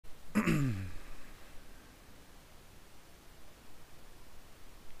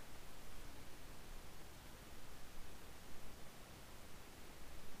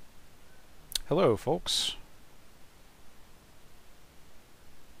Hello, folks.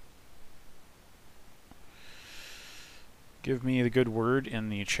 Give me the good word in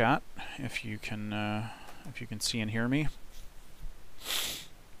the chat if you can see and hear me.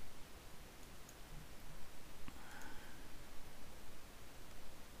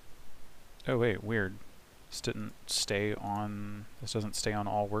 Oh wait, weird. This didn't stay on. This doesn't stay on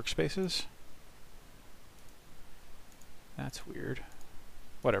all workspaces. That's weird.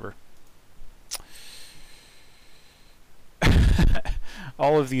 Whatever.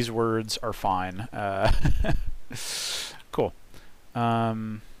 All of these words are fine. Cool.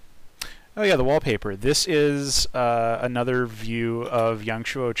 Oh yeah, the wallpaper. This is another view of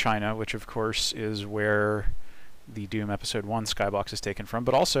Yangshuo, China, which of course is where the Doom Episode 1 skybox is taken from.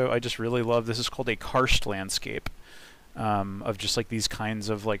 But also, I just really love, this is called a karst landscape, of just like these kinds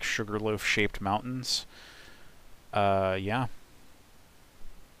of like sugarloaf-shaped mountains. Yeah.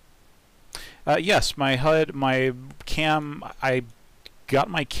 Yes, my cam, I got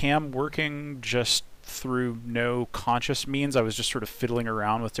my cam working just through no conscious means. I was just sort of fiddling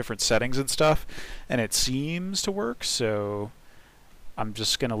around with different settings and stuff, and it seems to work, so I'm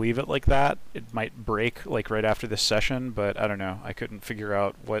just going to leave it like that. It might break like right after this session, but I don't know. I couldn't figure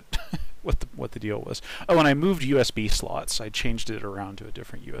out what what the deal was. Oh, and I moved USB slots. I changed it around to a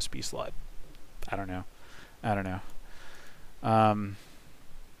different USB slot. I don't know.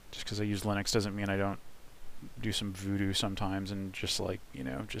 Just because I use Linux doesn't mean I don't do some voodoo sometimes and just like, you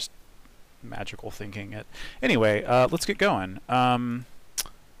know, just magical thinking it. Anyway, let's get going. Yeah.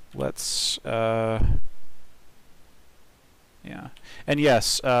 And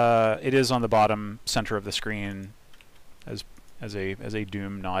yes, it is on the bottom center of the screen as a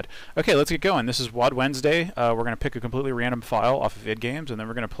Doom nod. Okay, let's get going. This is WAD Wednesday. We're going to pick a completely random file off of id Games, and then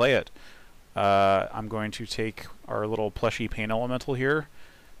we're going to play it. I'm going to take our little plushy paint elemental here,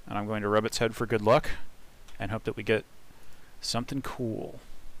 and I'm going to rub its head for good luck, and hope that we get something cool.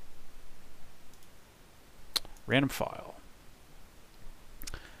 Random file.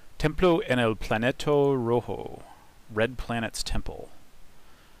 Templo en el Planeto Rojo. Red Planet's Temple.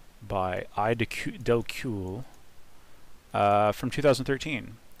 By del Cule. From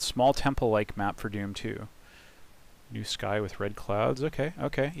 2013. Small temple-like map for Doom 2. New sky with red clouds. Okay,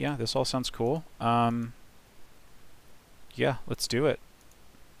 okay, yeah, this all sounds cool. Yeah, let's do it.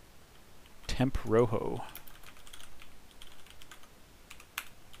 Temp Rojo.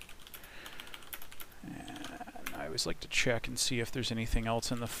 And I always like to check and see if there's anything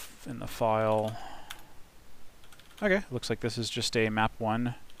else in the file. Okay, looks like this is just a map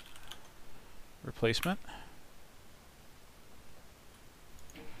 1 replacement.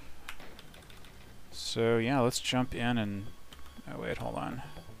 So yeah, let's jump in and... Oh wait, hold on.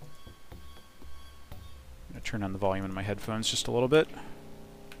 I'm going to turn on the volume in my headphones just a little bit.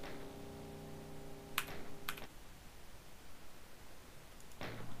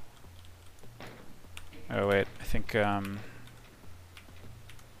 Oh wait, I think...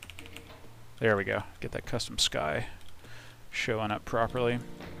 There we go. Get that custom sky showing up properly.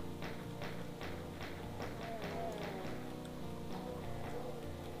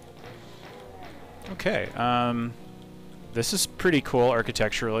 Okay, this is pretty cool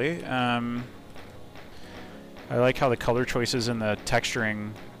architecturally. I like how the color choices and the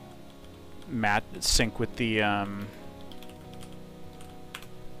texturing sync with the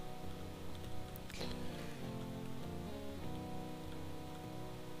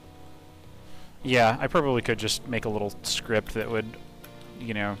yeah, I probably could just make a little script that would,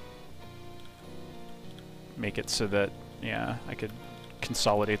 you know, make it so that, yeah, I could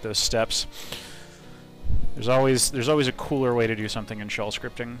consolidate those steps. There's always a cooler way to do something in shell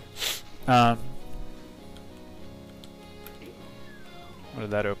scripting. What did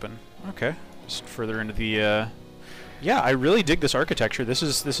that open? Okay, just further into the. Yeah, I really dig this architecture. This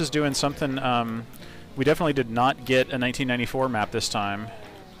is doing something. We definitely did not get a 1994 map this time.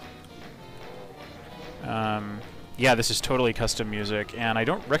 Yeah, this is totally custom music, and I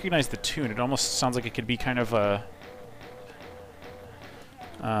don't recognize the tune. It almost sounds like it could be kind of a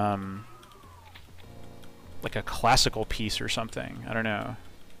like a classical piece or something. I don't know.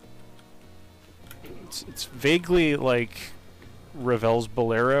 It's vaguely like Ravel's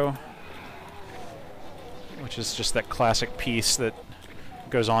Bolero, which is just that classic piece that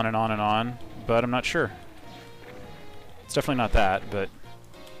goes on and on and on, but I'm not sure. It's definitely not that, but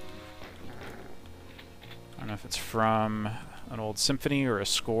I don't know if it's from an old symphony or a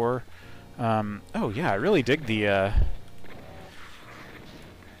score. Oh yeah, I really dig the...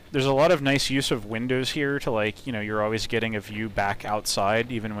 There's a lot of nice use of windows here to, like, you know, you're always getting a view back outside,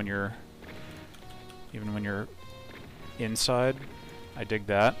 even when you're inside. I dig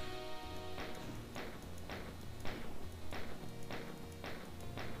that.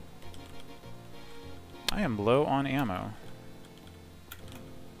 I am low on ammo.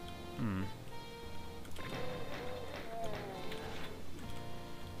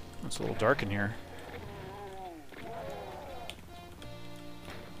 It's a little dark in here.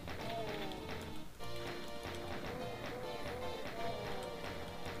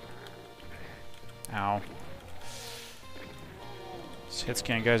 Ow. These hit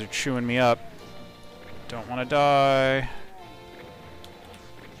scan guys are chewing me up. Don't want to die.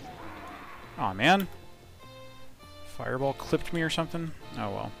 Aw, man. Fireball clipped me or something? Oh,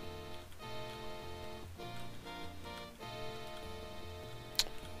 well.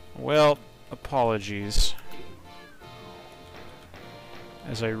 Well, apologies.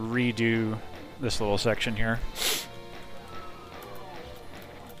 As I redo this little section here.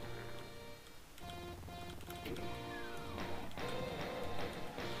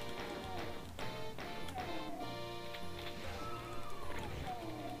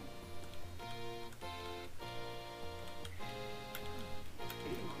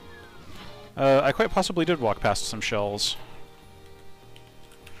 I quite possibly did walk past some shells.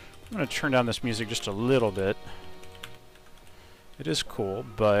 I'm going to turn down this music just a little bit. It is cool,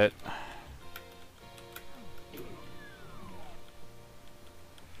 but...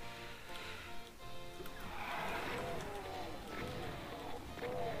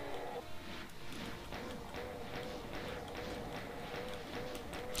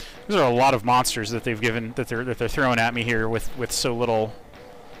 These are a lot of monsters that they've given, that they're throwing at me here with so little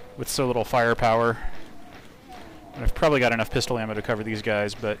firepower. And I've probably got enough pistol ammo to cover these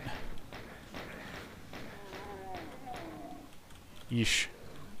guys, but... Yeesh.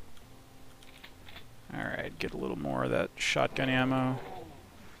 Alright, get a little more of that shotgun ammo.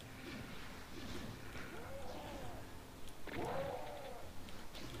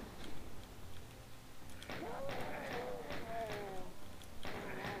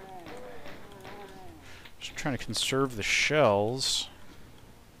 Just trying to conserve the shells,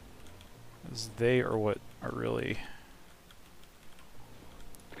 as they are what are really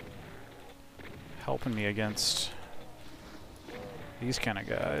helping me against these kind of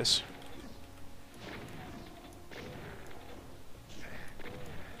guys.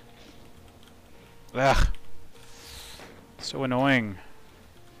 Ugh. So annoying.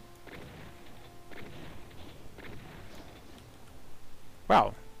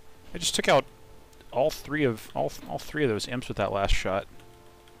 Wow. I just took out all three of those imps with that last shot.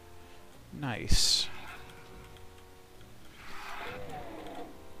 Nice.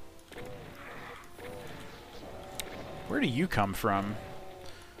 Where do you come from?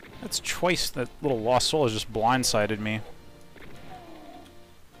 That's twice that little lost soul has just blindsided me.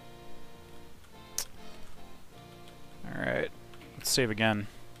 Alright, let's save again.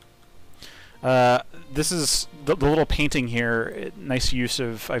 This is the little painting here. Nice use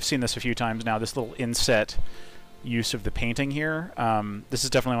of, I've seen this a few times now, this little inset use of the painting here. This is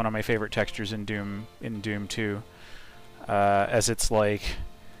definitely one of my favorite textures in Doom 2. As it's like,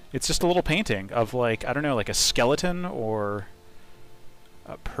 it's just a little painting of, like, I don't know, like a skeleton or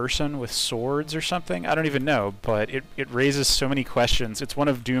a person with swords or something. I don't even know, but it raises so many questions. It's one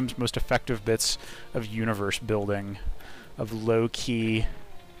of Doom's most effective bits of universe building, of low-key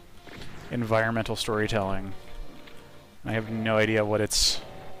environmental storytelling. I have no idea what it's...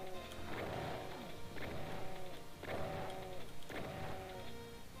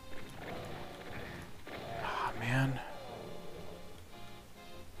 Ah, man.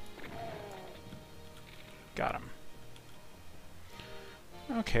 Got him.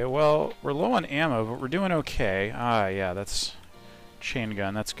 Okay, well, we're low on ammo, but we're doing okay. Ah, yeah, that's chain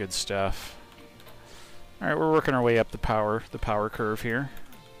gun. That's good stuff. All right, we're working our way up the power curve here.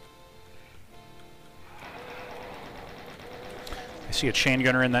 I see a chain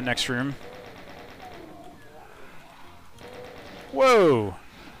gunner in that next room. Whoa!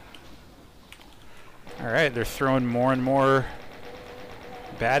 All right, they're throwing more and more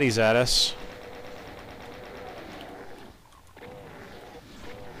baddies at us.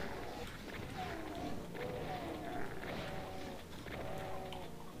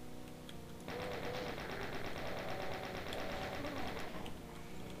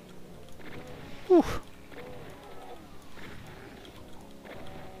 Whew.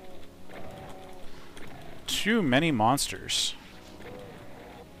 Too many monsters.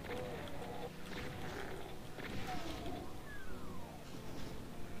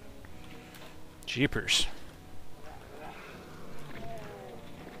 Jeepers.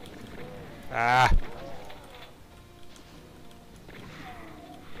 Ah.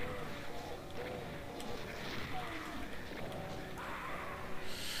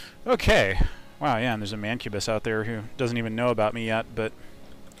 Okay. Wow, yeah, and there's a mancubus out there who doesn't even know about me yet, but...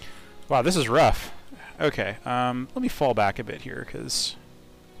 Wow, this is rough. Okay, let me fall back a bit here, because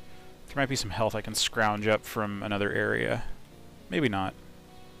there might be some health I can scrounge up from another area. Maybe not.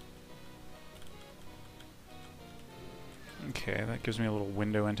 Okay, that gives me a little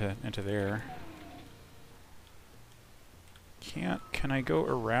window into there. Can I go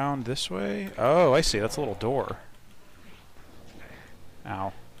around this way? Oh, I see, that's a little door.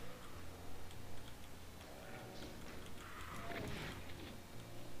 Ow.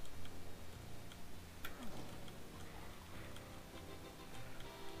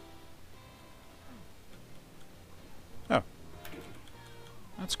 Oh.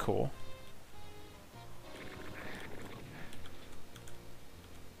 That's cool.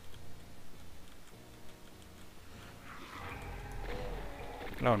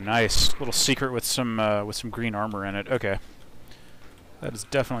 Oh, nice. Little secret with some green armor in it. Okay. That is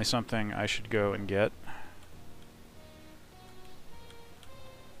definitely something I should go and get.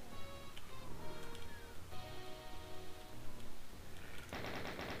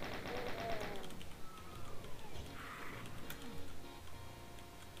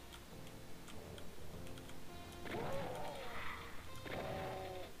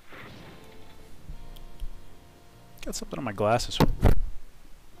 Got something on my glasses.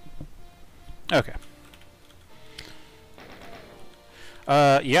 Okay.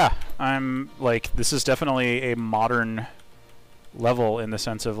 Yeah, I'm, like, this is definitely a modern level in the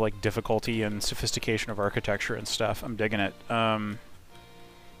sense of, like, difficulty and sophistication of architecture and stuff. I'm digging it.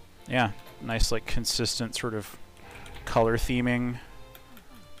 Yeah, nice, like, consistent sort of color theming,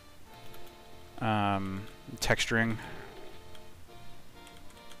 texturing.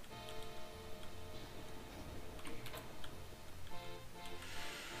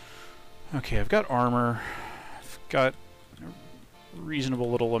 Okay, I've got armor. I've got a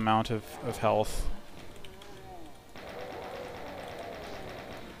reasonable little amount of health.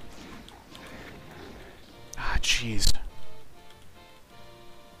 Ah, jeez.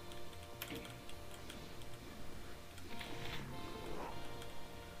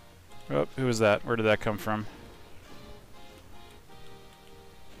 Oh, who was that? Where did that come from?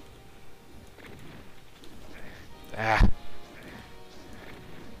 Ah.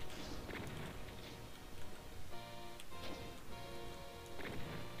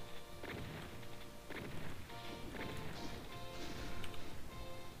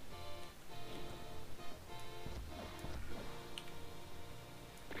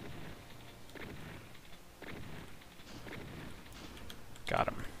 Got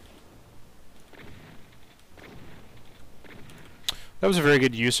him. That was a very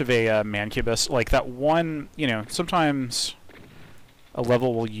good use of a mancubus. Like that one, you know, sometimes a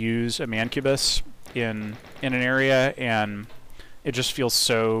level will use a mancubus in an area, and it just feels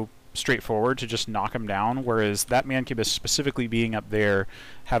so straightforward to just knock him down. Whereas that mancubus specifically being up there,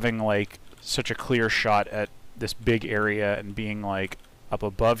 having like such a clear shot at this big area and being like up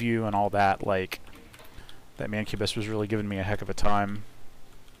above you and all that, like that mancubus was really giving me a heck of a time.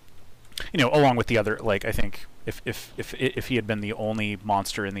 You know, along with the other, like, I think if he had been the only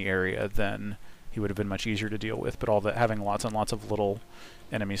monster in the area, then he would have been much easier to deal with. But all that, having lots and lots of little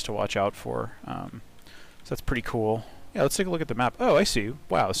enemies to watch out for, so that's pretty cool. Yeah, let's take a look at the map. Oh, I see.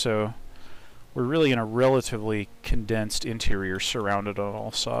 Wow, so we're really in a relatively condensed interior, surrounded on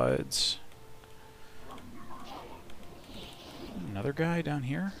all sides. Another guy down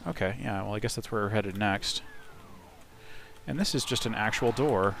here? Okay, yeah, well, I guess that's where we're headed next. And this is just an actual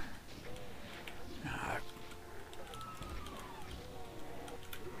door.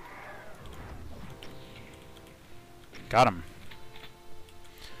 Got him.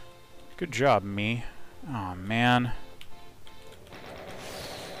 Good job, me. Oh man.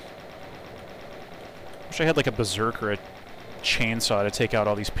 Wish I had like a berserk or a chainsaw to take out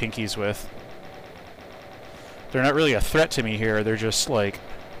all these pinkies with. They're not really a threat to me here, they're just like...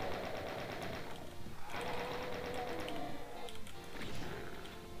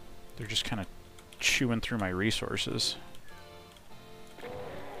 they're just kind of chewing through my resources.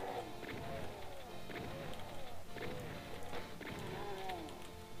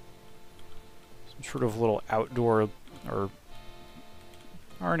 Sort of little outdoor, or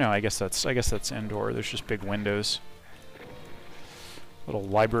no, I guess that's indoor. There's just big windows. Little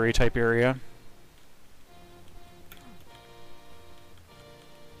library type area.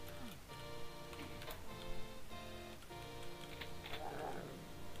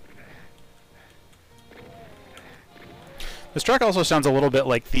 This track also sounds a little bit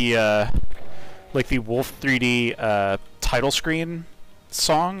like the Wolf 3D title screen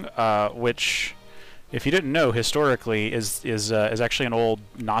song, which, if you didn't know, historically is actually an old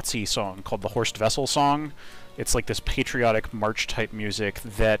Nazi song called the Horst Wessel song. It's like this patriotic march type music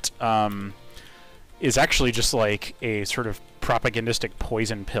that is actually just like a sort of propagandistic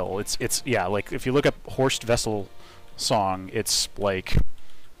poison pill. It's yeah, like if you look up Horst Wessel song, it's like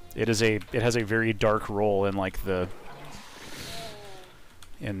it has a very dark role in like the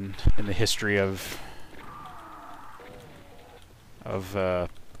in the history of the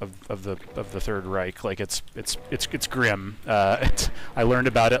Third Reich. Like it's grim. I learned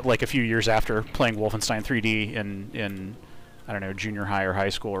about it like a few years after playing Wolfenstein 3D in I don't know, junior high or high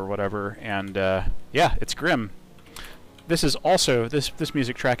school or whatever, and yeah, it's grim. This is also this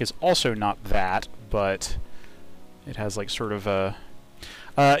music track is also not that, but it has like sort of a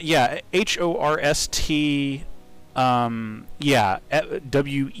yeah, HORST yeah,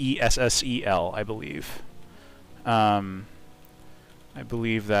 WESSEL, I believe. I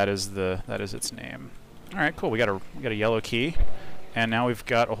believe that is its name. All right, cool. We got a yellow key, and now we've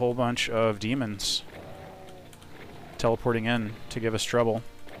got a whole bunch of demons teleporting in to give us trouble.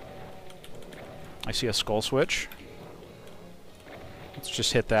 I see a skull switch. Let's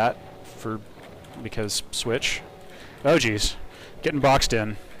just hit that because switch. Oh geez, getting boxed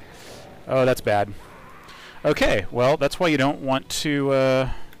in. Oh, that's bad. Okay, well that's why you don't want to.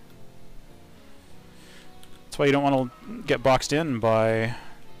 That's why you don't want to get boxed in by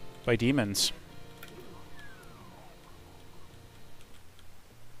demons.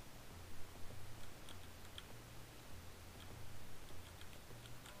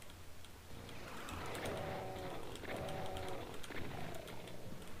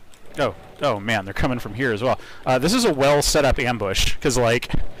 Oh man, they're coming from here as well. This is a well set up ambush, because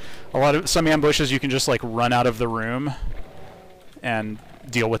like some ambushes you can just like run out of the room and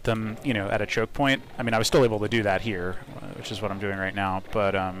deal with them, you know, at a choke point. I mean, I was still able to do that here, which is what I'm doing right now.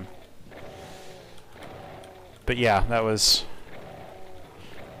 But yeah, that was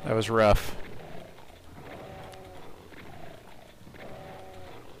rough.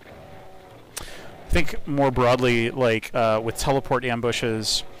 I think more broadly, like with teleport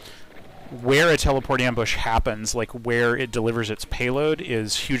ambushes, where a teleport ambush happens, like where it delivers its payload,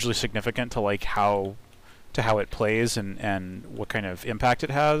 is hugely significant to like how it plays and what kind of impact it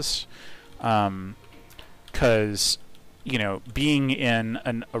has. Because you know, being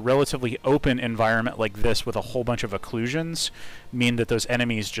in a relatively open environment like this with a whole bunch of occlusions mean that those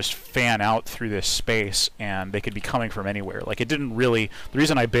enemies just fan out through this space, and they could be coming from anywhere. Like, it didn't really... The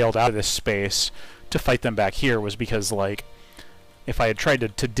reason I bailed out of this space to fight them back here was because, like, if I had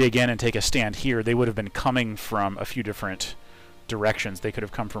tried to dig in and take a stand here, they would have been coming from a few different directions. They could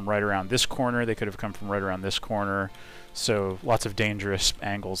have come from right around this corner, they could have come from right around this corner, so lots of dangerous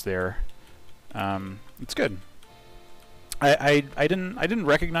angles there. It's good. I didn't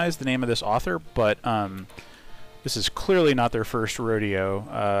recognize the name of this author, but this is clearly not their first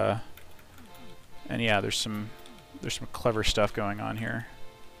rodeo. And yeah, there's some clever stuff going on here.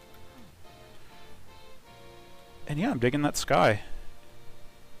 And yeah, I'm digging that sky.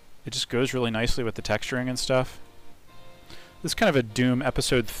 It just goes really nicely with the texturing and stuff. This is kind of a Doom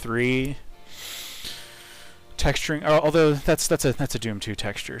Episode 3 texturing, although that's a Doom 2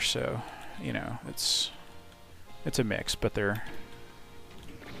 texture, so you know, it's a mix, but they're...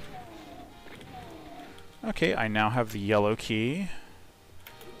 Okay, I now have the yellow key,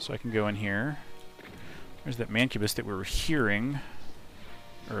 so I can go in here. There's that mancubus that we were hearing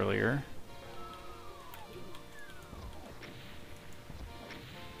earlier.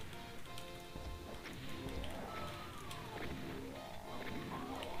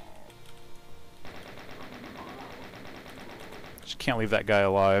 Just can't leave that guy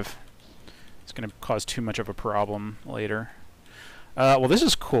alive. It's going to cause too much of a problem later. Well, this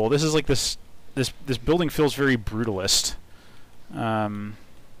is cool. This is like this building feels very brutalist.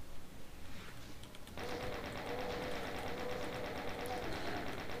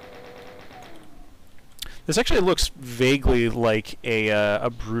 This actually looks vaguely like a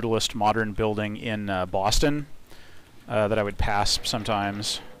brutalist modern building in Boston that I would pass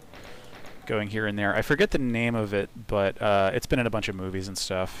sometimes, going here and there. I forget the name of it, but it's been in a bunch of movies and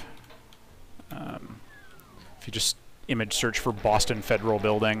stuff. If you just image search for Boston Federal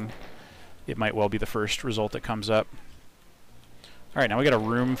Building, it might well be the first result that comes up. Alright, now we got a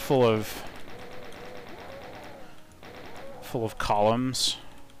room full of columns.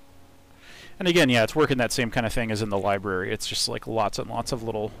 And again, yeah, it's working that same kind of thing as in the library. It's just like lots and lots of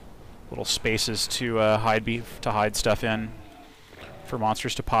little spaces to hide stuff in for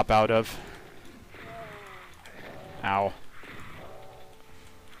monsters to pop out of. Ow.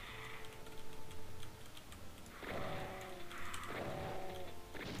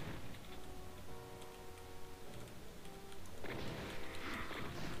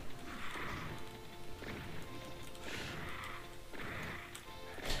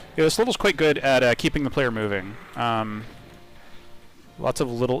 Yeah, this level's quite good at keeping the player moving. Lots of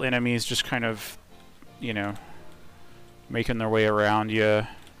little enemies just kind of, you know, making their way around you.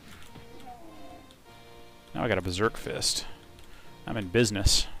 Now I got a Berserk Fist. I'm in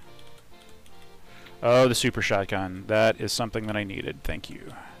business. Oh, the super shotgun. That is something that I needed. Thank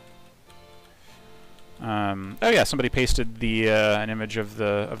you. Oh yeah, somebody pasted the an image of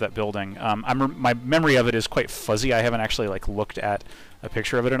that building. My memory of it is quite fuzzy. I haven't actually like looked at a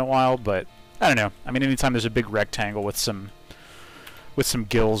picture of it in a while, but I don't know. I mean, anytime there's a big rectangle with some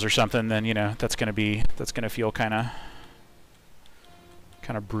gills or something, then you know that's gonna feel kind of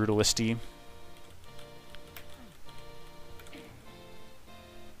brutalisty.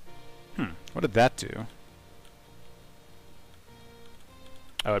 What did that do?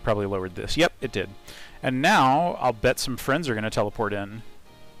 Oh, it probably lowered this. Yep, it did. And now I'll bet some friends are going to teleport in.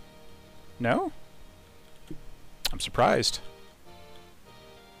 No? I'm surprised.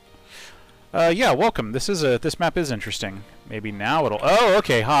 Yeah, welcome. This map is interesting. Maybe now it'll... Oh,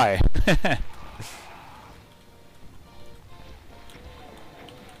 okay, hi.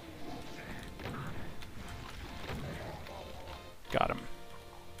 Got him.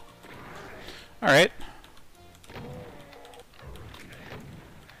 Alright.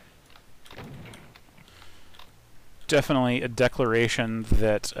 Definitely a declaration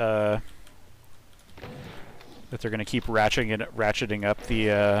that that they're going to keep ratcheting up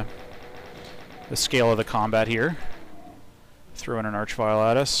the scale of the combat here. Throwing an archvile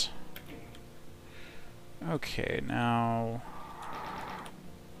at us. Okay, now...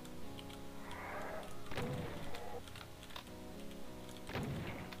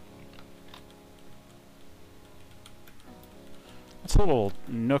 What's the little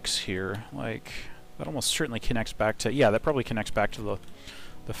nooks here? Like, that almost certainly connects back to... Yeah, that probably connects back to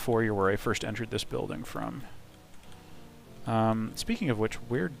the foyer where I first entered this building from. Speaking of which,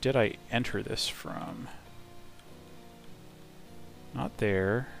 where did I enter this from? Not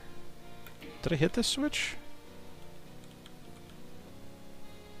there. Did I hit this switch?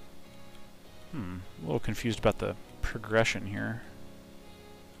 I'm a little confused about the progression here.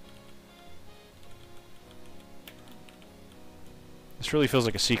 This really feels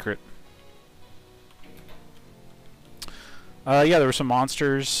like a secret. Yeah, there were some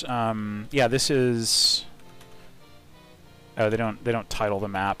monsters. Yeah, this is... Oh, they don't title the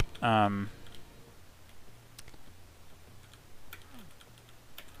map. Huh,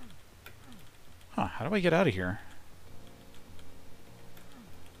 how do I get out of here?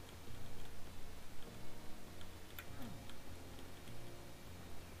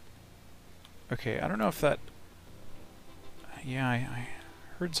 Okay, I don't know if that... Yeah, I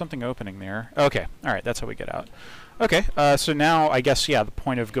heard something opening there. Okay, alright, that's how we get out. Okay, so now I guess, yeah, the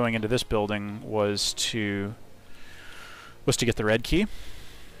point of going into this building was to get the red key.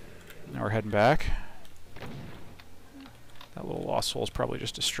 Now we're heading back. That little lost soul is probably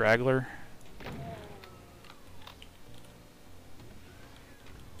just a straggler.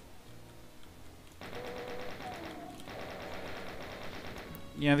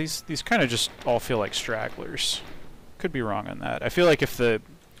 Yeah, these kind of just all feel like stragglers. Could be wrong on that. I feel like if the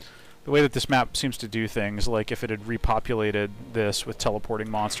way that this map seems to do things, like if it had repopulated this with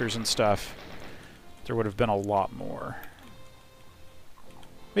teleporting monsters and stuff, there would have been a lot more.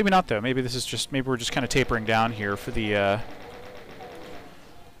 Maybe not though. Maybe this is just we're just kind of tapering down here for the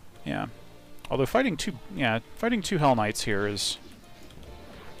yeah. Although fighting two Hell Knights here is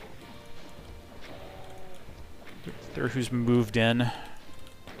they're who's moved in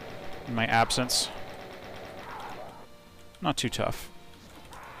my absence. Not too tough.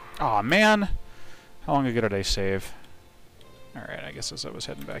 Aw, man! How long ago did I save? Alright, I guess as I was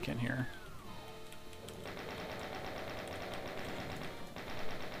heading back in here.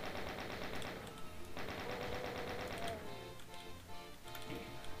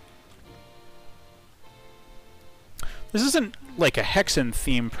 This isn't like a Hexen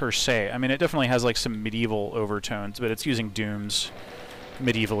theme per se. I mean, it definitely has like some medieval overtones, but it's using Doom's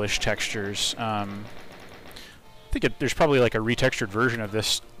medievalish textures. I think there's probably like a retextured version of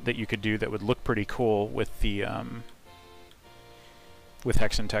this that you could do that would look pretty cool with the with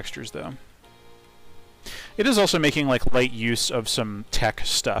Hexen textures, though. It is also making like light use of some tech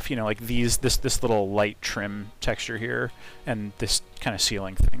stuff, you know, like this little light trim texture here and this kind of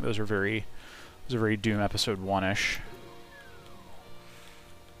ceiling thing. Those are very Doom Episode 1-ish.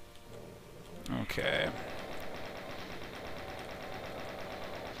 Okay.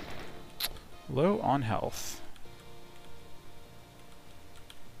 Low on health.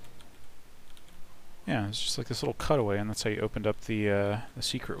 Yeah, it's just like this little cutaway, and that's how you opened up the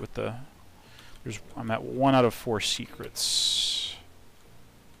secret with the... I'm at 1 out of 4 secrets.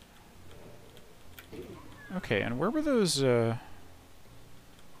 Okay, and where were those, Oh,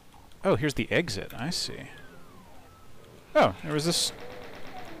 here's the exit. I see. Oh, there was this...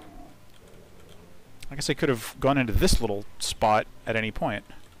 I guess I could have gone into this little spot at any point.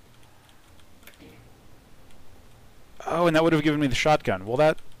 Oh, and that would have given me the shotgun. Well,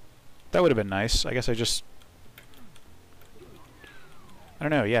 that would have been nice. I guess I just... I don't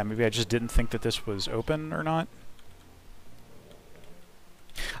know, yeah, maybe I just didn't think that this was open or not.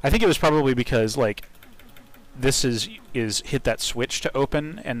 I think it was probably because, like, this is hit that switch to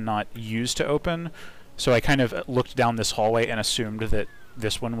open and not use to open. So I kind of looked down this hallway and assumed that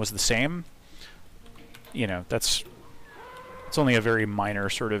this one was the same. You know, it's only a very minor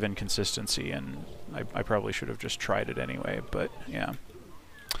sort of inconsistency, and I probably should have just tried it anyway, but yeah.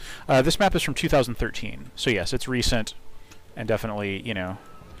 This map is from 2013, so yes, it's recent, and definitely, you know,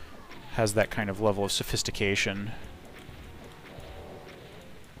 has that kind of level of sophistication.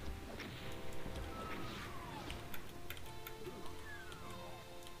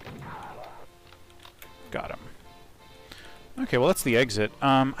 Got him. Okay, well that's the exit.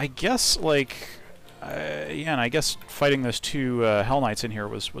 I guess, like... yeah, and I guess fighting those two Hell Knights in here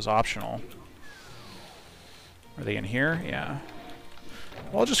was optional. Are they in here? Yeah.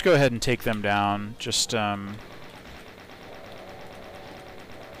 Well, I'll just go ahead and take them down. Just, and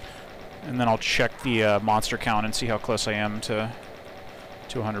then I'll check the monster count and see how close I am to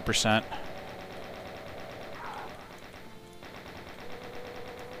 100%.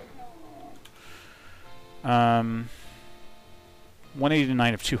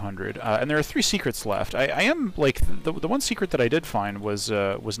 189 of 200, and there are 3 secrets left. I am, like, the one secret that I did find was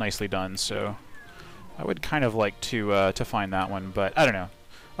nicely done, so I would kind of like to find that one, but I don't know.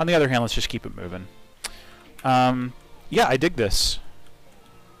 On the other hand, let's just keep it moving. Yeah, I dig this.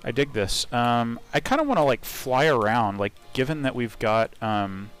 I dig this. I kind of want to, like, fly around, like, given that we've got,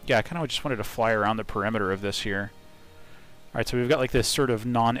 yeah, I kind of just wanted to fly around the perimeter of this here. Alright, so we've got, like, this sort of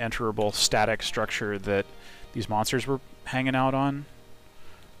non-enterable static structure that these monsters were hanging out on.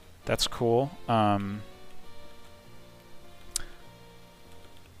 That's cool.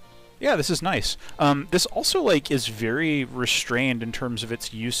 Yeah, this is nice. This also, like, is very restrained in terms of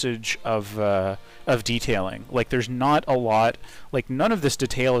its usage of detailing. Like, there's not a lot, like, none of this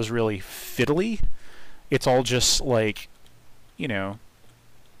detail is really fiddly. It's all just, like, you know,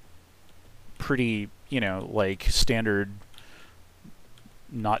 pretty, you know, like, standard,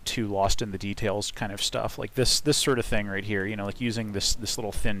 not too lost in the details kind of stuff. Like this sort of thing right here, you know, like using this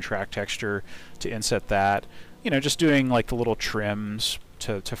little thin track texture to inset that, you know, just doing like the little trims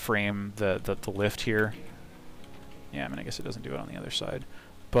to frame the lift here. Yeah, I mean, I guess it doesn't do it on the other side,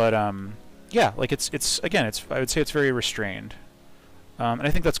 but yeah, like it's again, I would say it's very restrained, and I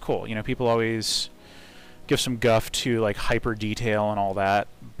think that's cool. You know, people always give some guff to like hyper detail and all that,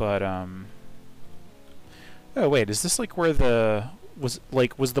 but oh wait, is this like where the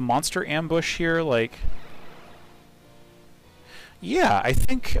was the monster ambush here? Like, yeah, I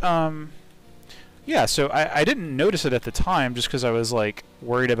think, yeah, so I didn't notice it at the time just because I was, like,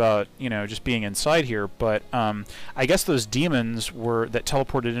 worried about, you know, just being inside here, but I guess those demons that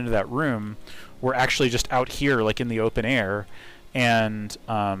teleported into that room were actually just out here, like, in the open air, and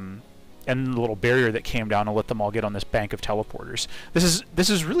the little barrier that came down and let them all get on this bank of teleporters. This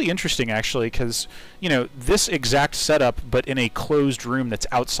is really interesting, actually, because, you know, this exact setup, but in a closed room that's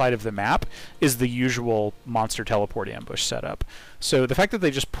outside of the map, is the usual monster teleport ambush setup. So the fact that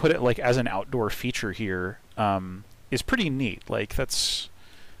they just put it, like, as an outdoor feature here is pretty neat. Like, that's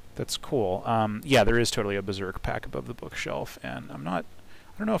cool. Yeah, there is totally a Berserk pack above the bookshelf, and I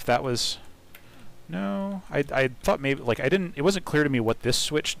don't know if that was... No, I thought maybe, like, it wasn't clear to me what this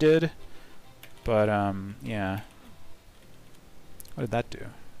switch did. But, yeah. What did that do?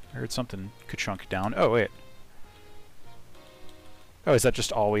 I heard something ka-chunk down. Oh, wait. Oh, is that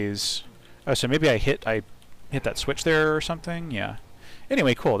just always... Oh, so maybe I hit that switch there or something? Yeah.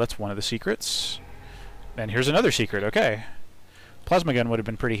 Anyway, cool. That's one of the secrets. And here's another secret. Okay. Plasma gun would have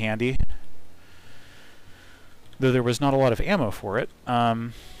been pretty handy. Though there was not a lot of ammo for it.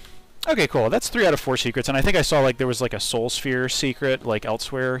 Okay, cool. That's 3 out of 4 secrets. And I think I saw, like, there was, like, a Soul Sphere secret, like,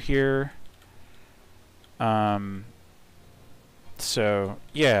 elsewhere here. So,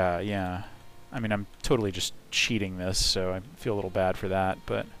 yeah. I mean, I'm totally just cheating this, so I feel a little bad for that,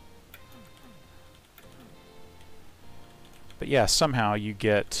 but yeah, somehow you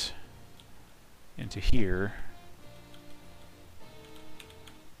get into here.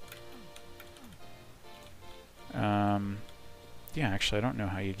 Yeah, actually, I don't know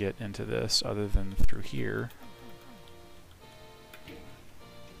how you get into this other than through here.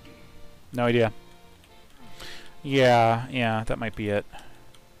 No idea. Yeah, that might be it.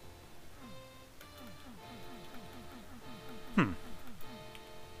 Hmm.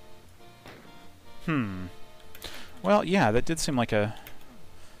 Hmm. Well, yeah, that did seem like a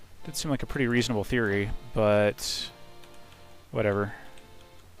pretty reasonable theory, but whatever.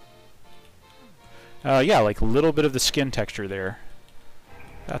 Yeah, like a little bit of the skin texture there.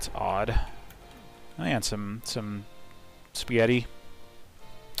 That's odd. Oh, yeah, and some spaghetti.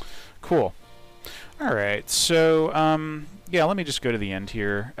 Cool. All right, so yeah, let me just go to the end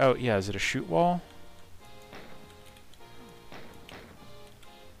here. Oh, yeah, is it a shoot wall?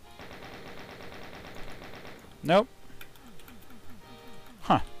 Nope.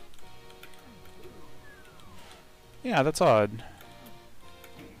 Huh. Yeah, that's odd.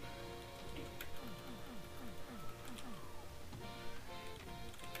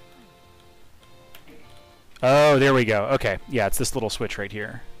 Oh, there we go. Okay. Yeah, it's this little switch right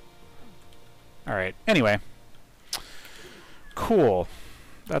here. Alright. Anyway. Cool.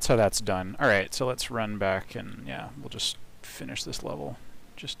 That's how that's done. Alright, so let's run back and, yeah, we'll just finish this level.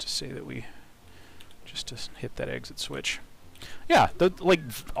 Just to say that we... Just to hit that exit switch. Yeah, like,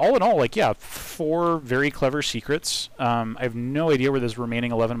 all in all, like, yeah, 4 very clever secrets. I have no idea where those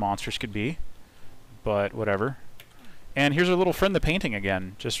remaining 11 monsters could be. But, whatever. And here's our little friend, the painting,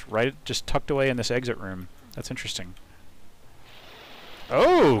 again. Just tucked away in this exit room. That's interesting.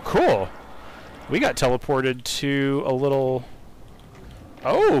 Oh, cool. We got teleported to a little...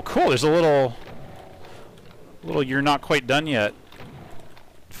 Oh, cool. There's a little you're not quite done yet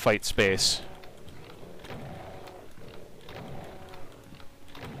fight space.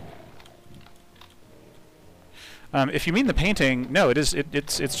 If you mean the painting, no, it's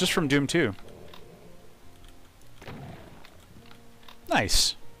just from Doom 2.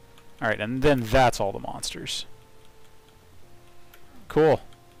 Nice. Alright, and then that's all the monsters. Cool.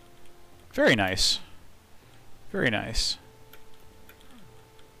 Very nice. Very nice.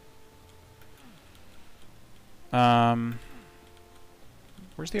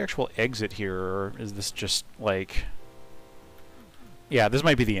 Where's the actual exit here, or is this just, like... Yeah, this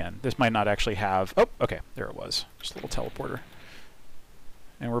might be the end. This might not actually have... Oh, okay, there it was. Just a little teleporter.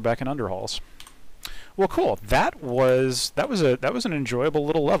 And we're back in Underhalls. Well, cool. That was an enjoyable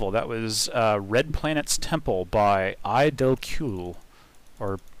little level. That was Red Planet's Temple by Idelcule,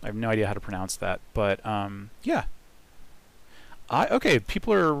 or I have no idea how to pronounce that, but yeah. Okay,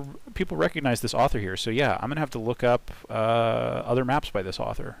 people recognize this author here, so yeah, I'm gonna have to look up other maps by this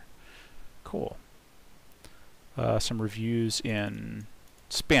author. Cool. Some reviews in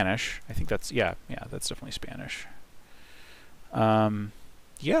Spanish. I think that's that's definitely Spanish.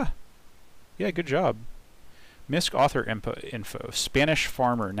 Yeah. Yeah, good job. Misc author info. Spanish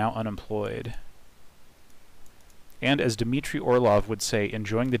farmer, now unemployed. And as Dmitry Orlov would say,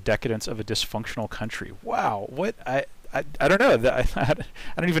 enjoying the decadence of a dysfunctional country. Wow, what? I don't know. I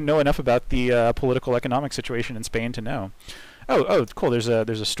don't even know enough about the political economic situation in Spain to know. Oh, cool. There's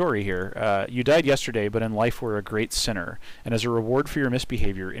a story here. You died yesterday, but in life were a great sinner. And as a reward for your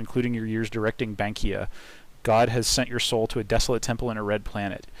misbehavior, including your years directing Bankia, God has sent your soul to a desolate temple in a red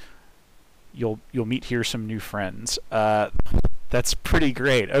planet. You'll meet here some new friends. That's pretty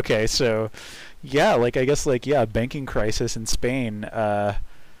great. Okay, so yeah, like I guess like yeah, banking crisis in Spain,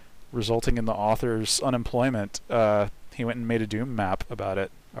 resulting in the author's unemployment. He went and made a Doom map about it,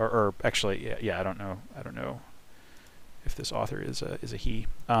 or actually, yeah, I don't know if this author is a he.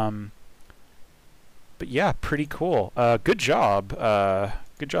 But yeah, pretty cool. Good job,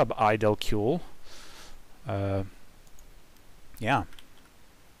 Idelcule. Yeah.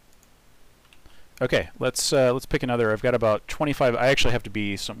 Okay, let's pick another. I've got about 25. I actually have to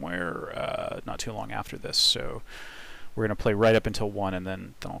be somewhere not too long after this, so we're gonna play right up until 1, and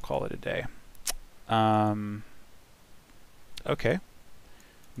then I'll call it a day. Okay.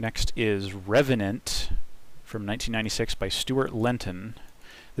 Next is Revenant from 1996 by Stuart Lenton.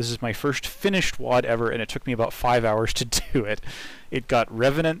 This is my first finished WAD ever, and it took me about 5 hours to do it. It got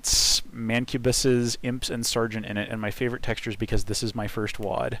Revenants, Mancubuses, Imps, and Sergeant in it, and my favorite textures because this is my first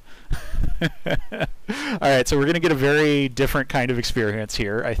WAD. Alright, so we're going to get a very different kind of experience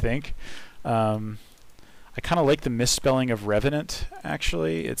here, I think. I kind of like the misspelling of Revenant,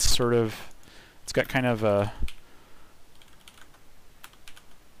 actually. It's got kind of a...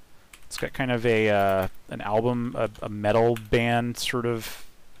 It's got kind of an album, a metal band sort of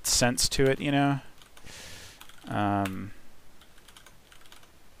sense to it, you know.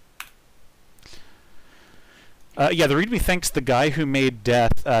 Yeah, the README thanks the guy who made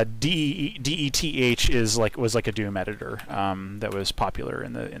Death. DETH was like a Doom editor that was popular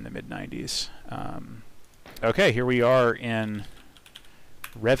in the mid '90s. Okay, here we are in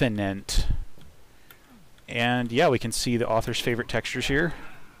Revenant, and yeah, we can see the author's favorite textures here.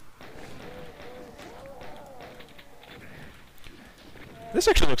 This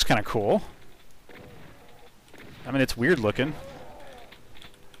actually looks kind of cool. I mean, it's weird looking,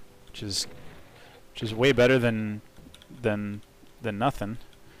 which is way better than nothing.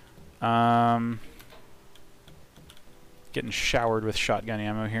 Getting showered with shotgun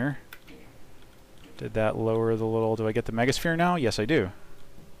ammo here. Did that lower the little... Do I get the Megasphere now? Yes, I do.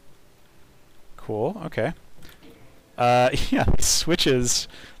 Cool. Okay. Yeah, these switches.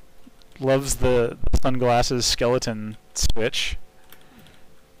 Loves the sunglasses skeleton switch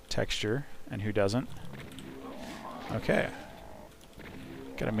texture, and who doesn't? Okay.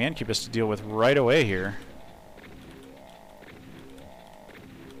 Got a Mancubus to deal with right away here.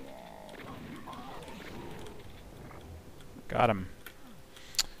 Got him.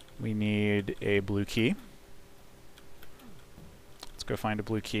 We need a blue key. Let's go find a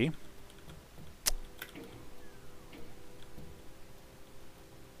blue key.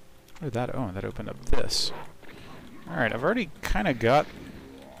 What did that... Oh, that opened up this. Alright, I've already kind of got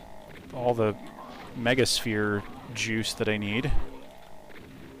all the Megasphere juice that I need.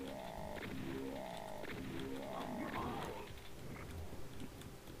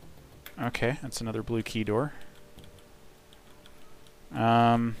 Okay, that's another blue key door.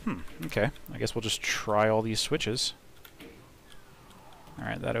 Okay. I guess we'll just try all these switches.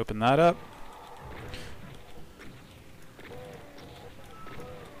 Alright, that opened that up.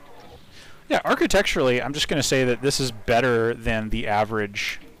 Yeah, architecturally, I'm just going to say that this is better than the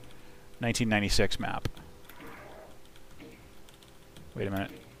average 1996 map. Wait a minute.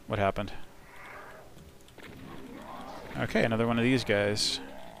 What happened? Okay, another one of these guys.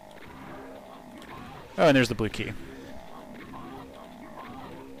 Oh, and there's the blue key.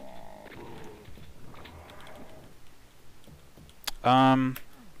 Oh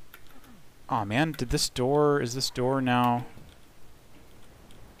man, did this door... Is this door now...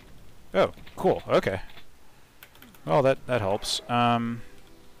 Oh, cool. Okay. Well, that helps. Now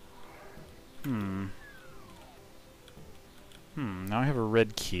I have a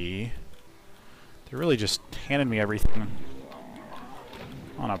red key. They really just handed me everything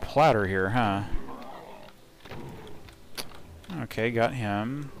on a platter here, huh? Okay, got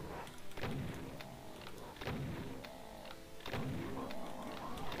him.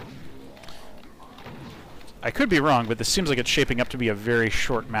 I could be wrong, but this seems like it's shaping up to be a very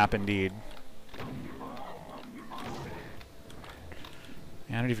short map indeed.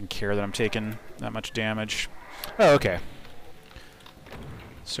 Yeah, I don't even care that I'm taking that much damage. Oh, okay.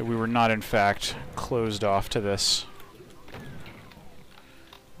 So we were not, in fact, closed off to this.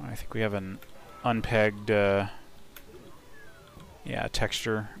 I think we have an unpegged, yeah,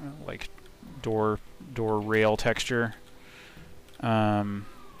 texture, like door rail texture.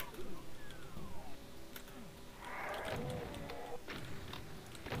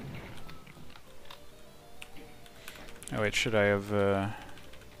 Oh wait, should I have, are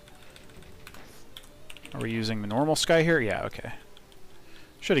we using the normal sky here? Yeah, okay.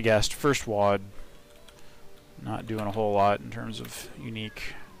 Should have guessed. First WAD. Not doing a whole lot in terms of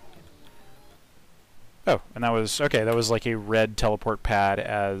unique. Oh, and that was, okay, that was like a red teleport pad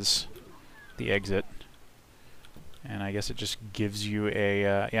as the exit. And I guess it just gives you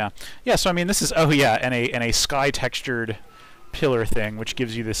a, yeah. Yeah, so I mean this is, oh yeah, and a sky textured pillar thing, which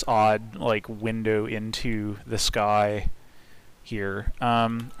gives you this odd, like, window into the sky here.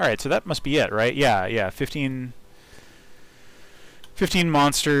 Alright, so that must be it, right? Yeah, yeah, 15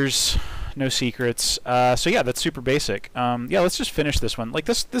 monsters, no secrets. So yeah, that's super basic. Yeah, let's just finish this one. Like,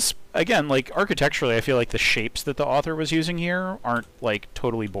 this again, like, architecturally, I feel like the shapes that the author was using here aren't, like,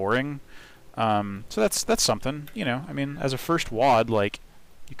 totally boring. So that's something, you know. I mean, as a first WAD, like,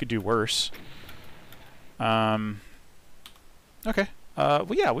 you could do worse. Okay. Well,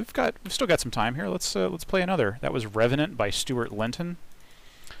 yeah, we've still got some time here. Let's play another. That was Revenant by Stuart Linton.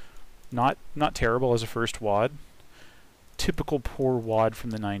 Not terrible as a first WAD. Typical poor WAD from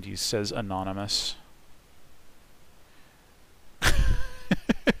the 90s, says Anonymous.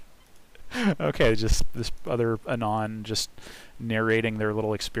 Okay, just this other Anon just narrating their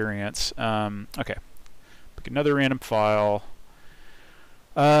little experience. Okay. Pick another random file.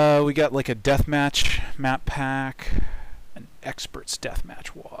 We got like a deathmatch map pack. An experts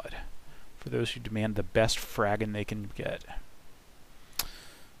deathmatch WAD for those who demand the best fragging they can get.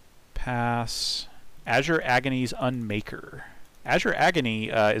 Pass. Azure Agony's Unmaker. Azure Agony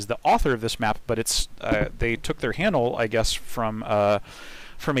is the author of this map, but it's they took their handle, I guess, from a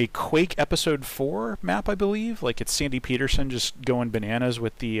Quake Episode 4 map, I believe. Like, it's Sandy Peterson just going bananas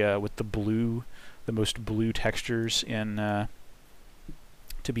with the blue, the most blue textures in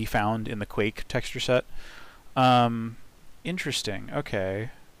to be found in the Quake texture set. Interesting. Okay.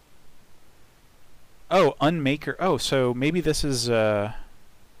 Oh, Unmaker. Oh, so maybe this is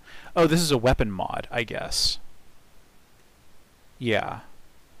Oh, this is a weapon mod, I guess. Yeah.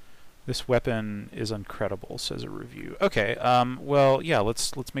 This weapon is incredible, says a review. Okay, well, yeah,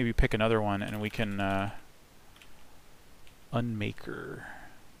 let's maybe pick another one, and we can, Unmaker.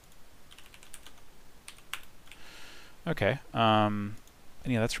 Okay, and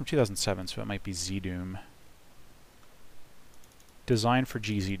yeah, that's from 2007, so it might be Z-Doom. Designed for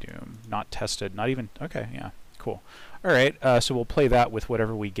GZ Doom, not tested, not even, okay, yeah, cool. Alright, so we'll play that with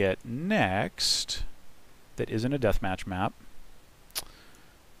whatever we get next that isn't a deathmatch map.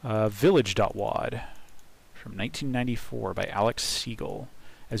 Village.wad from 1994 by Alex Siegel.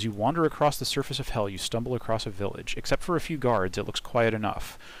 As you wander across the surface of hell, you stumble across a village. Except for a few guards, it looks quiet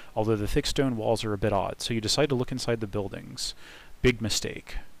enough, although the thick stone walls are a bit odd, so you decide to look inside the buildings. Big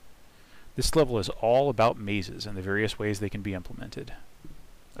mistake. This level is all about mazes and the various ways they can be implemented.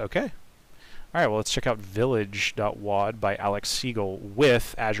 Okay. Alright, well, let's check out village.wad by Alex Siegel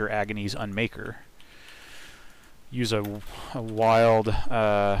with Azure Agony's Unmaker. Use a wild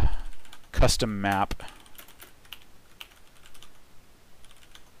custom map.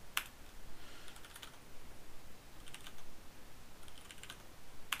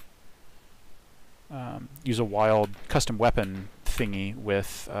 Use a wild custom weapon thingy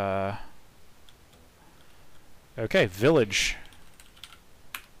with... okay, Village.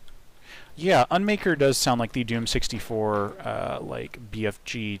 Yeah, Unmaker does sound like the Doom 64 like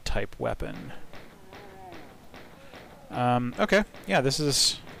BFG type weapon. Okay, yeah, this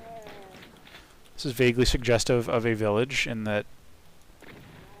is vaguely suggestive of a village in that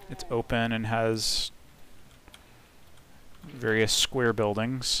it's open and has various square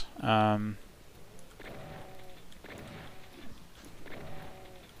buildings. Got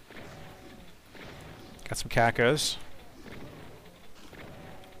some cacos.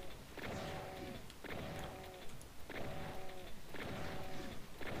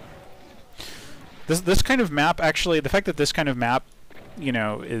 This kind of map, actually, the fact that this kind of map, you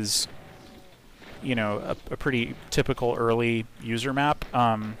know, is, you know, a pretty typical early user map,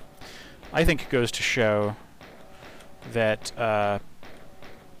 I think it goes to show that,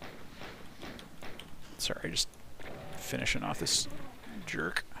 sorry, just finishing off this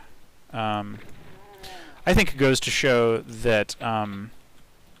jerk. I think it goes to show that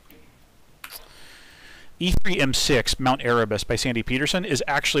E3M6 Mount Erebus by Sandy Peterson is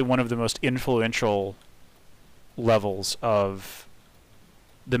actually one of the most influential levels of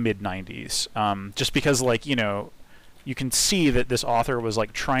the mid-90s. Just because, like, you know, you can see that this author was,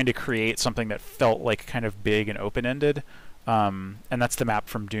 like, trying to create something that felt, like, kind of big and open-ended. And that's the map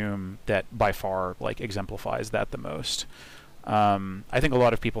from Doom that, by far, like, exemplifies that the most. I think a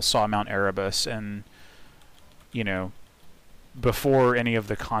lot of people saw Mount Erebus and, you know, before any of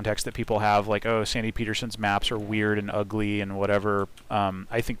the context that people have, like, oh, Sandy Peterson's maps are weird and ugly and whatever,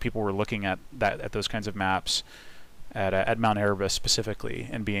 I think people were looking at those kinds of maps at Mount Erebus specifically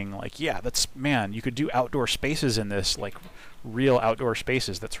and being like, yeah, that's, man, you could do outdoor spaces in this, like, real outdoor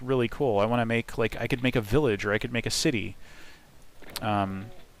spaces. That's really cool. I want to make, like, I could make a village or I could make a city. And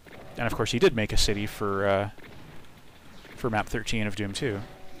of course he did make a city for map 13 of Doom 2.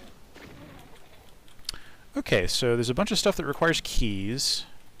 Okay, so there's a bunch of stuff that requires keys.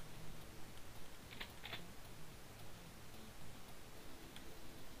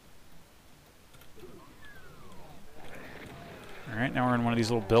 Alright, now we're in one of these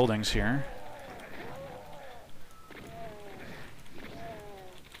little buildings here.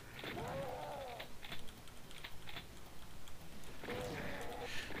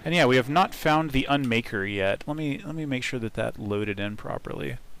 And yeah, we have not found the Unmaker yet. Let me make sure that that loaded in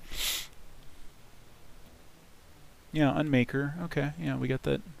properly. Yeah, Unmaker. Okay, yeah, we got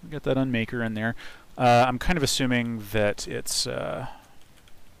that Unmaker in there. I'm kind of assuming that it's the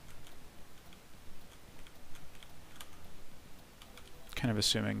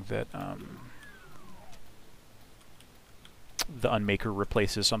Unmaker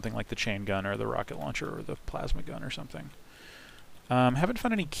replaces something like the chain gun or the rocket launcher or the plasma gun or something. Haven't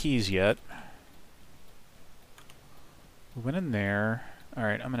found any keys yet. We went in there.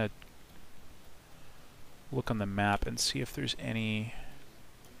 Alright, I'm gonna look on the map and see if there's any...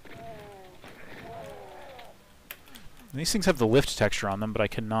 These things have the lift texture on them, but I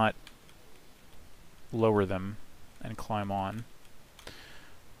cannot lower them and climb on.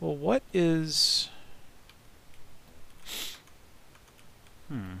 Well, what is...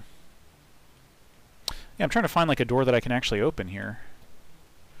 Yeah, I'm trying to find like a door that I can actually open here.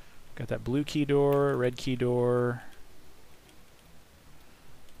 Got that blue key door, red key door.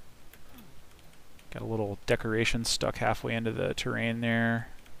 Got a little decoration stuck halfway into the terrain there.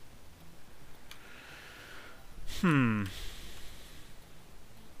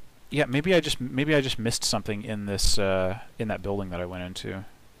 Yeah, maybe I just missed something in this in that building that I went into.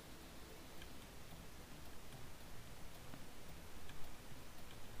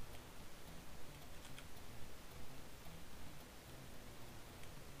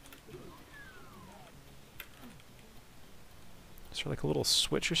 Is there like a little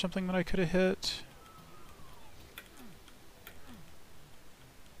switch or something that I could have hit?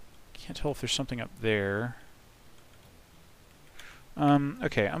 Can't tell if there's something up there.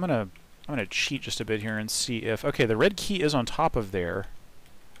 Okay, I'm gonna cheat just a bit here and see if... Okay, the red key is on top of there.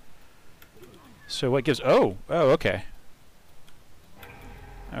 So what gives... Oh, okay.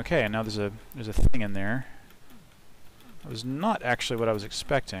 Okay, and now there's a thing in there. That was not actually what I was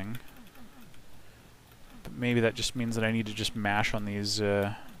expecting. But maybe that just means that I need to just mash on these,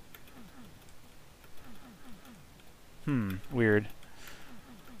 weird.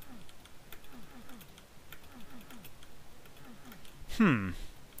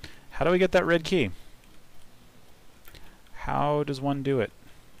 How do we get that red key? How does one do it?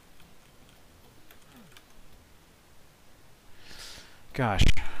 Gosh.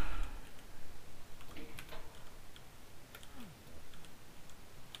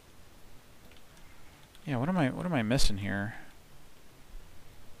 Yeah, what am I missing here?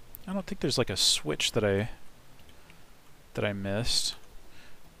 I don't think there's like a switch that I missed.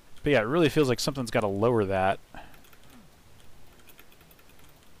 But yeah, it really feels like something's got to lower that.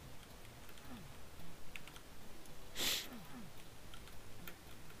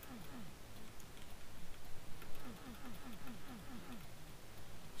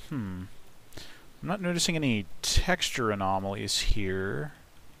 I'm not noticing any texture anomalies here.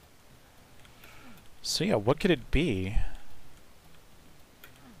 So yeah, what could it be?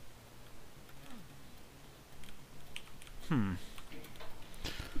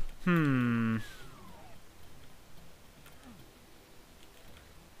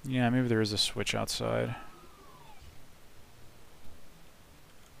 Yeah, maybe there is a switch outside.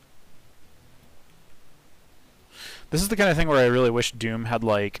 This is the kind of thing where I really wish Doom had,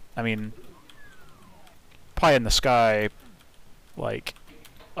 like, I mean, pie in the sky, like,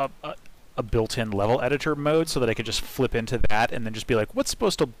 a built-in level editor mode, so that I could just flip into that and then just be like, what's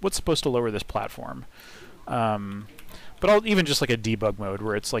supposed to lower this platform? But even just like a debug mode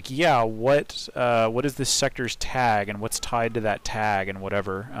where it's like, yeah, what is this sector's tag and what's tied to that tag and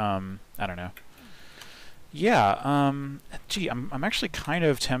whatever. I don't know. Yeah. Gee, I'm actually kind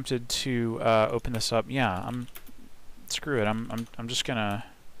of tempted to open this up. Yeah. Screw it. I'm just gonna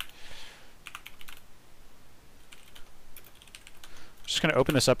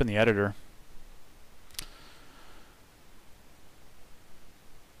open this up in the editor.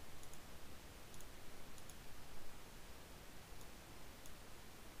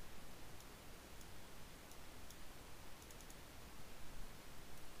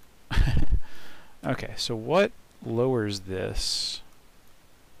 Okay, so what lowers this?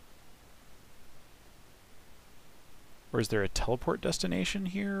 Or is there a teleport destination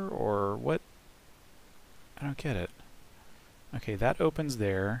here, or what? I don't get it. Okay, that opens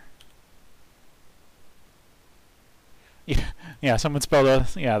there. Yeah, someone spelled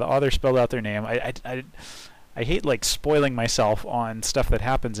out, yeah, the author spelled out their name. I hate, like, spoiling myself on stuff that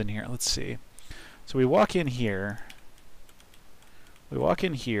happens in here. Let's see. So we walk in here. We walk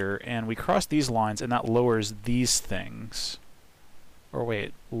in here, and we cross these lines, and that lowers these things. Or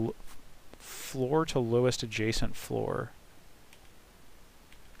wait, floor to lowest adjacent floor.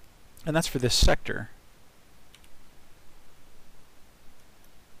 And that's for this sector.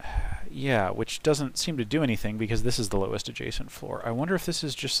 Yeah, which doesn't seem to do anything because this is the lowest adjacent floor. I wonder if this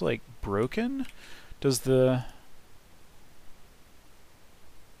is just, like, broken? Does the...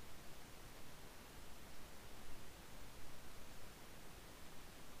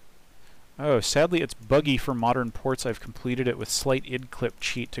 Oh, sadly it's buggy for modern ports. I've completed it with slight id clip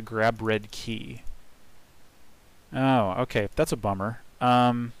cheat to grab red key. Oh, okay. That's a bummer.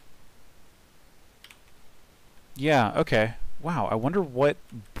 Yeah, okay. Wow, I wonder what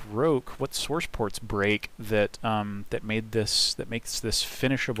broke, what source ports break that that makes this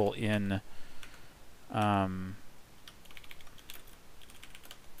finishable in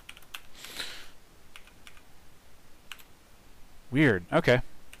weird. Okay.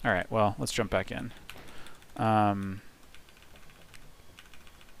 All right. Well, let's jump back in.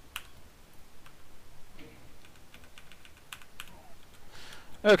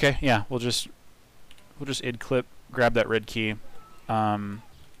 Okay. Yeah. We'll just id clip, grab that red key.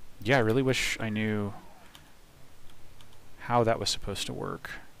 Yeah, I really wish I knew how that was supposed to work.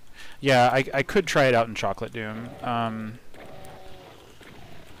 Yeah, I could try it out in Chocolate Doom. All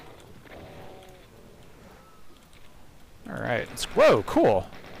right. Whoa, cool.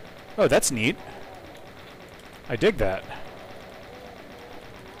 Oh, that's neat. I dig that.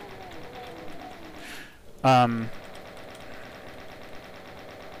 I'm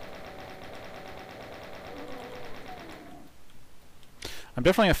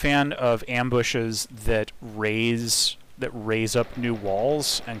definitely a fan of ambushes that raise up new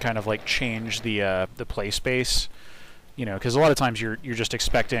walls and kind of like change the play space. You know, because a lot of times you're just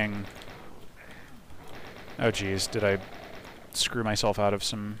expecting. Oh, geez, did I screw myself out of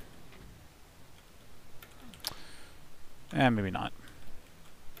some? Maybe not.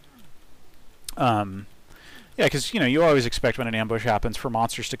 Yeah, because, you know, you always expect when an ambush happens for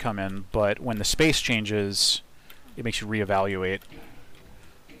monsters to come in, but when the space changes, it makes you reevaluate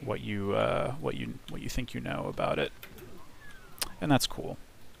what you think you know about it, and that's cool.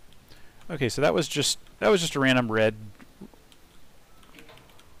 Okay, so that was just a random red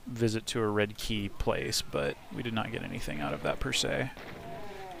visit to a red key place, but we did not get anything out of that per se.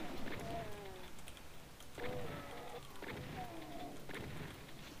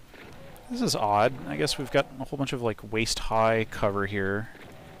 This is odd. I guess we've got a whole bunch of like waist-high cover here,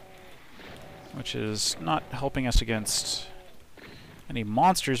 which is not helping us against any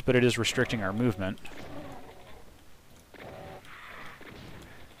monsters, but it is restricting our movement.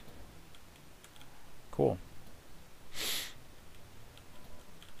 Cool.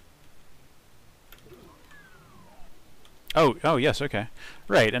 Oh yes, okay.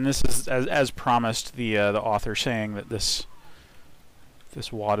 Right, and this is as promised, the author saying that this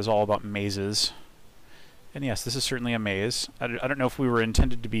WAD is all about mazes. And yes, this is certainly a maze. I don't know if we were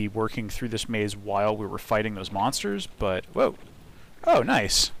intended to be working through this maze while we were fighting those monsters, but whoa. Oh,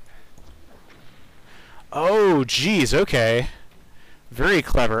 nice. Oh, geez, okay. Very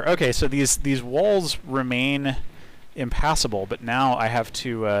clever. Okay, so these walls remain impassable, but now I have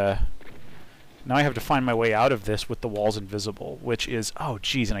to find my way out of this with the walls invisible, which is, oh,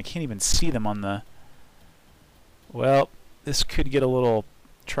 geez, and I can't even see them on the. Well, this could get a little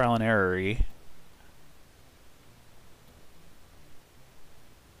trial and error-y.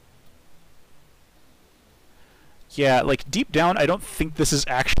 Yeah, like, deep down, I don't think this is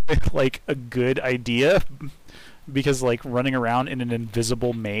actually, like, a good idea, because, like, running around in an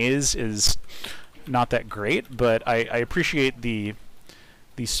invisible maze is not that great, but I appreciate the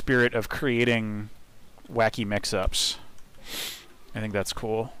spirit of creating wacky mix-ups. I think that's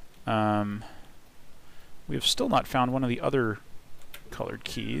cool. We have still not found one of the other colored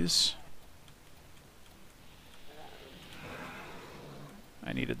keys.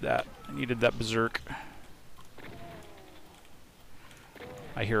 I needed that. I needed that berserk.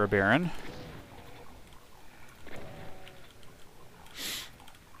 I hear a Baron.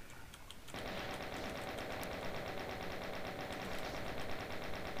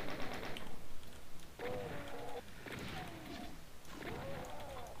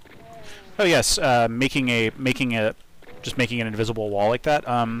 Oh yes, making an invisible wall like that.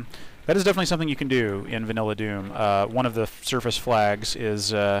 That is definitely something you can do in Vanilla Doom. One of the surface flags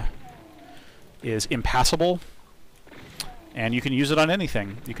is impassable, and you can use it on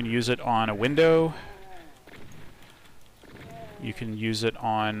anything. You can use it on a window. You can use it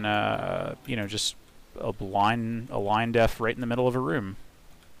on you know, just a line def right in the middle of a room.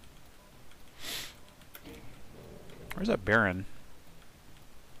 Where's that Baron?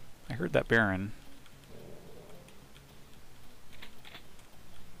 I heard that Baron.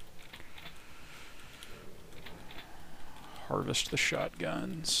 Harvest the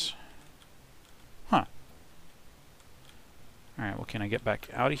shotguns. Huh. Alright, well, can I get back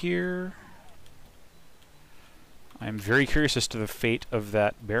out of here? I'm very curious as to the fate of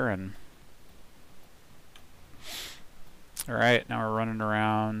that Baron. Alright, now we're running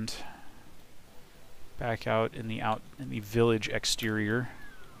around back out in the village exterior.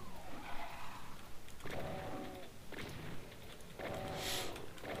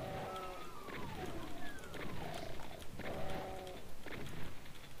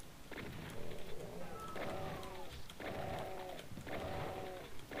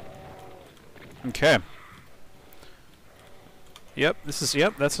 Okay. Yep,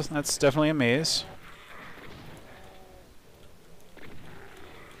 that's definitely a maze.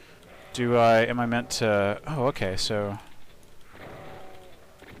 Am I meant to, oh, okay, so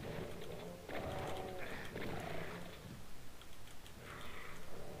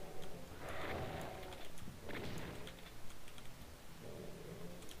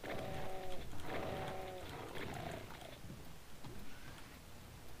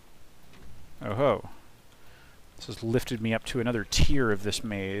oh ho. This has lifted me up to another tier of this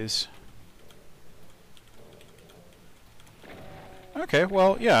maze. Okay,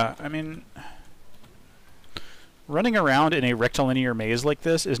 well, yeah, I mean, running around in a rectilinear maze like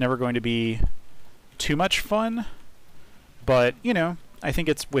this is never going to be too much fun, but you know, I think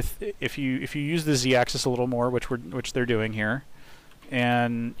it's if you use the z-axis a little more, which they're doing here,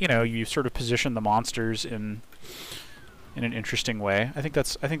 and you know, you sort of position the monsters in an interesting way. I think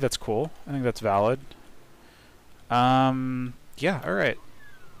that's cool. I think that's valid. Yeah, all right.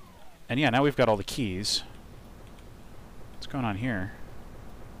 And yeah, now we've got all the keys. What's going on here?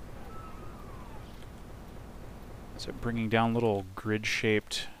 Is it bringing down little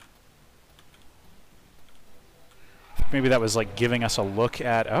grid-shaped... Maybe that was like giving us a look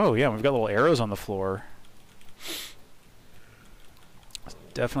at... Oh yeah, we've got little arrows on the floor. There's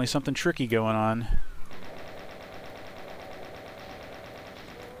definitely something tricky going on.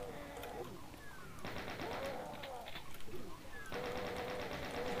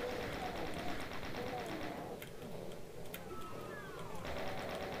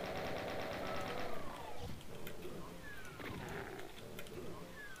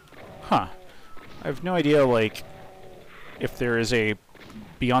 Huh. I have no idea, like, if there is a...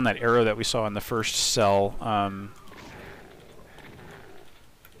 Beyond that arrow that we saw in the first cell, yeah,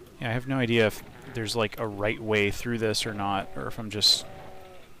 I have no idea if there's, like, a right way through this or not, or if I'm just...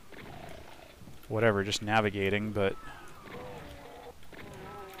 Whatever, just navigating, but...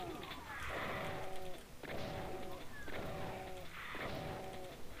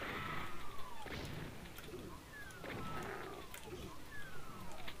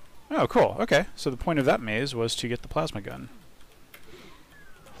 Oh, cool. Okay. So the point of that maze was to get the plasma gun.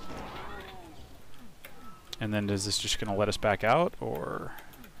 And then is this just going to let us back out, or...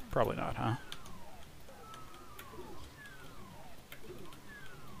 Probably not, huh?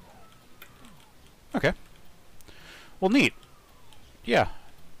 Okay. Well, neat. Yeah.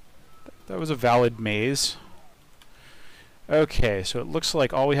 That was a valid maze. Okay, so it looks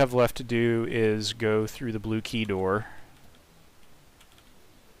like all we have left to do is go through the blue key door.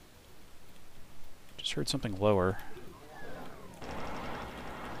 Just heard something lower.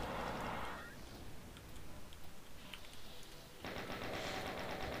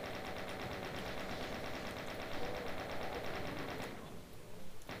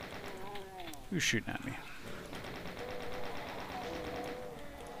 Who's shooting at me?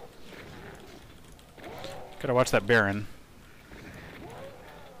 Gotta watch that Baron.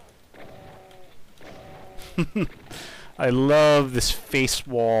 I love this face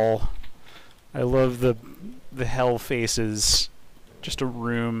wall. I love the hell faces. Just a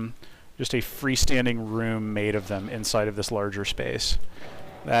room, just a freestanding room made of them inside of this larger space.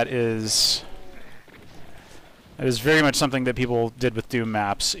 That is very much something that people did with Doom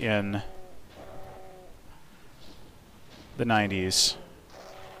maps in the 90s,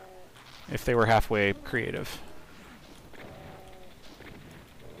 if they were halfway creative.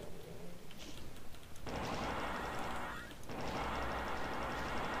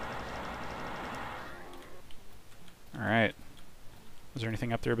 Alright. Is there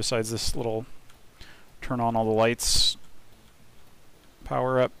anything up there besides this little turn on all the lights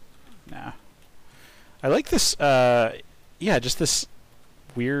power up? Nah. I like this, yeah, just this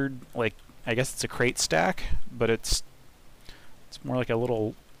weird, like, I guess it's a crate stack, but it's more like a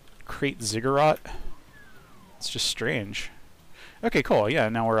little crate ziggurat. It's just strange. Okay, cool. Yeah,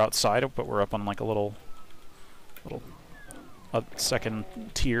 now we're outside, but we're up on like a little second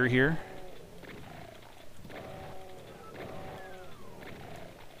tier here.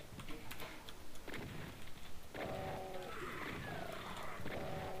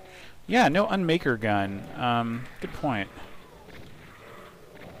 Yeah, no Unmaker gun. Good point.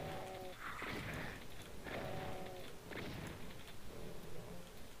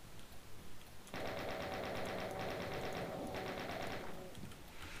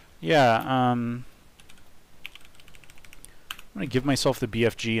 Yeah, I'm gonna give myself the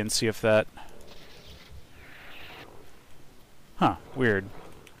BFG and see if that... Huh, weird.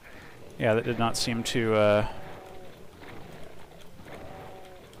 Yeah, that did not seem to,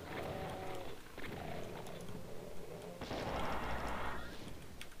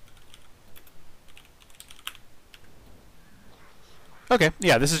 Okay,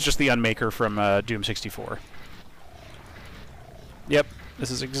 yeah, this is just the Unmaker from Doom 64. Yep, this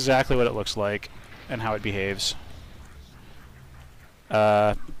is exactly what it looks like and how it behaves.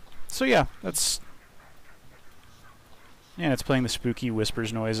 So yeah, that's... And it's playing the spooky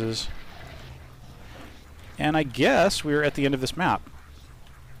whispers noises. And I guess we're at the end of this map.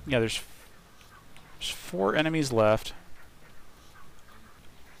 Yeah, there's 4 enemies left.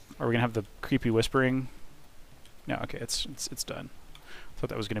 Are we gonna have the creepy whispering? No, okay, it's done. Thought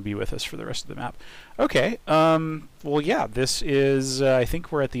that was going to be with us for the rest of the map. Okay. Well, yeah, this is... I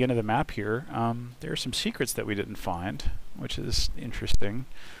think we're at the end of the map here. There are some secrets that we didn't find, which is interesting.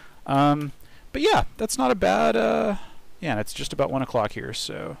 But yeah, that's not a bad... yeah, and it's just about 1 o'clock here,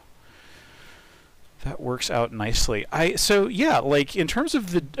 so... that works out nicely. So yeah, like in terms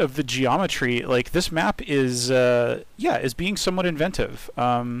of the geometry, like this map is yeah, is being somewhat inventive.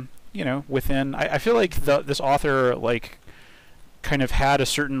 You know, within I feel like this author like kind of had a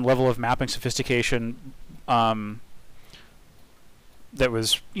certain level of mapping sophistication that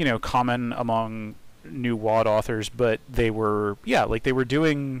was, you know, common among new WAD authors, but they were, yeah, like they were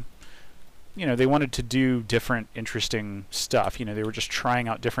doing, you know, they wanted to do different interesting stuff. You know, they were just trying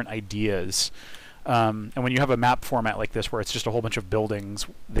out different ideas. And when you have a map format like this where it's just a whole bunch of buildings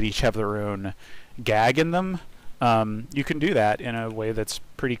that each have their own gag in them, you can do that in a way that's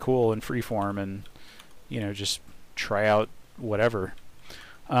pretty cool and freeform, and, you know, just try out whatever.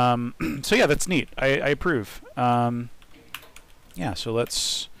 So yeah, that's neat. I approve. Yeah, so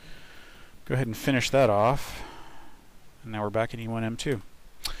let's go ahead and finish that off. And now we're back in E1M2.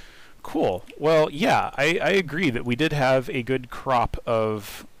 Cool. Well, yeah, I agree that we did have a good crop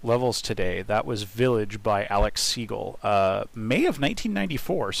of levels today. That was Village by Alex Siegel, May of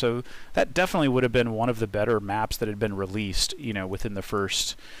 1994. So that definitely would have been one of the better maps that had been released, you know, within the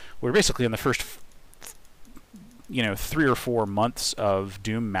first... We're basically in the first, you know, 3 or 4 months of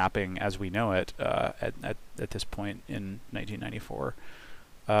Doom mapping as we know it at this point in 1994.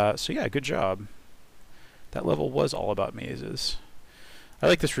 So yeah, good job. That level was all about mazes. I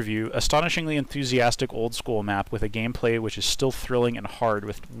like this review. Astonishingly enthusiastic old-school map with a gameplay which is still thrilling and hard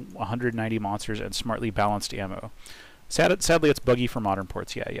with 190 monsters and smartly balanced ammo. Sadly, it's buggy for modern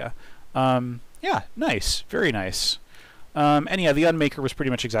ports. Yeah. Yeah, nice. Very nice. And yeah, the Unmaker was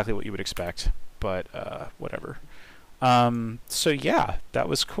pretty much exactly what you would expect, but whatever. So yeah, that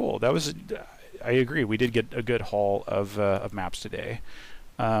was cool. That was... I agree. We did get a good haul of maps today.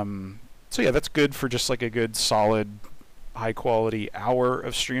 So yeah, that's good for just like a good, solid... high quality hour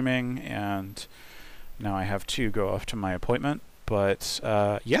of streaming, and now I have to go off to my appointment. But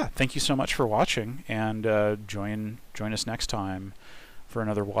yeah, thank you so much for watching, and join us next time for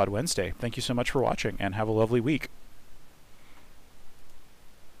another WAD Wednesday. Thank you so much for watching, and have a lovely week.